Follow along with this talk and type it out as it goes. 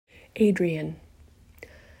Adrian,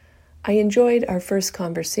 I enjoyed our first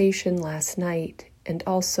conversation last night, and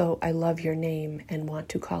also I love your name and want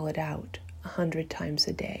to call it out 100 times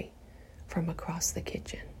a day from across the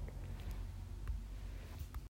kitchen.